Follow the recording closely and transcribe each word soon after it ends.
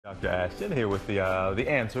Dr. Ashton here with the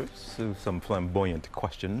answers to some flamboyant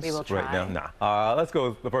questions We will try. right now. Let's go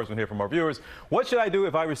with the first one here from our viewers. What should I do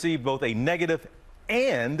if I receive both a negative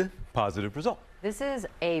and positive result? This is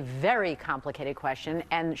a very complicated question,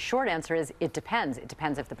 and short answer is it depends. It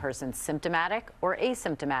depends if the person's symptomatic or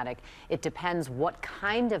asymptomatic. It depends what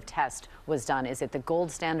kind of test was done. Is it the gold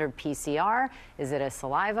standard PCR? Is it a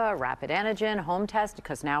saliva, rapid antigen, home test?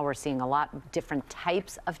 Because now we're seeing a lot of different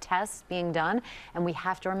types of tests being done, and we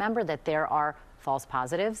have to remember that there are false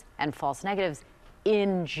positives and false negatives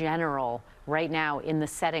in general right now in the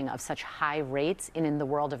setting of such high rates in the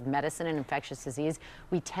world of medicine and infectious disease.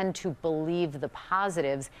 We tend to believe the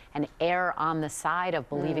positives and err on the side of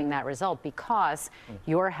believing that result because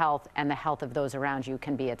your health and the health of those around you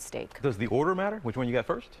can be at stake. Does the order matter? Which one you got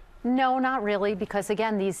first? No, not really, because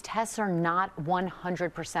again, these tests are not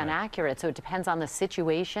 100% accurate, so it depends on the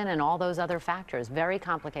situation and all those other factors. Very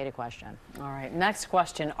complicated question. All right, next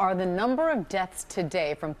question. Are the number of deaths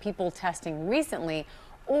today from people testing recently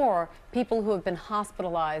or people who have been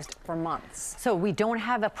hospitalized for months? So we don't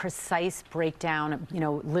have a precise breakdown,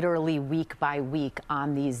 literally week by week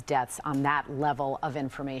on these deaths on that level of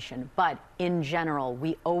information. But in general,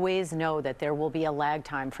 we always know that there will be a lag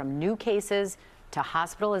time from new cases to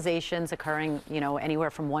hospitalizations occurring,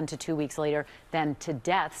 anywhere from 1 to 2 weeks later, then to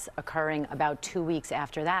deaths occurring about 2 weeks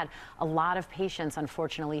after that. A lot of patients,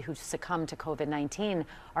 unfortunately, who succumb to COVID-19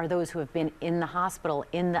 are those who have been in the hospital,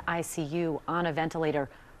 in the ICU, on a ventilator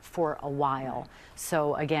for a while.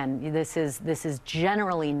 So again, this is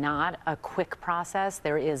generally not a quick process.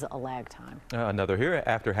 There is a lag time. Another here.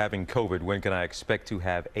 After having COVID, when can I expect to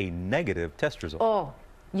have a negative test result? Oh,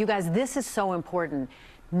 you guys, this is so important.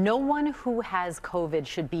 No one who has COVID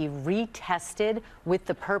should be retested with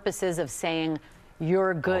the purposes of saying,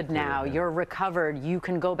 you're good now, you're recovered, you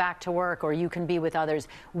can go back to work, or you can be with others.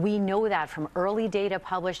 We know that from early data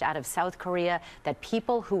published out of South Korea that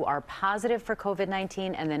people who are positive for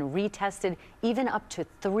COVID-19 and then retested even up to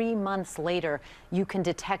 3 months later, you can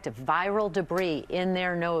detect viral debris in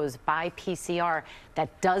their nose by PCR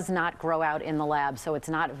that does not grow out in the lab. So it's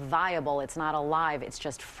not viable, it's not alive, it's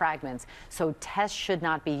just fragments. So tests should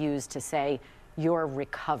not be used to say, you're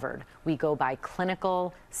recovered. We go by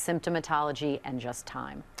clinical symptomatology and just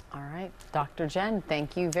time. All right, Dr. Jen,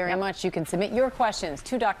 thank you very much. You can submit your questions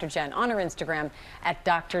to Dr. Jen on her Instagram at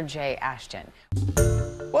Dr. J. Ashton.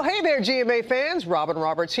 Well, hey there, GMA fans. Robin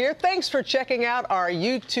Roberts here. Thanks for checking out our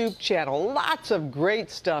YouTube channel. Lots of great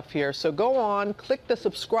stuff here. So go on, click the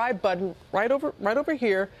subscribe button right over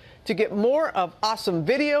here to get more of awesome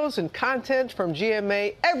videos and content from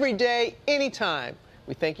GMA every day, anytime.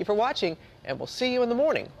 We thank you for watching, and we'll see you in the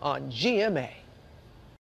morning on GMA.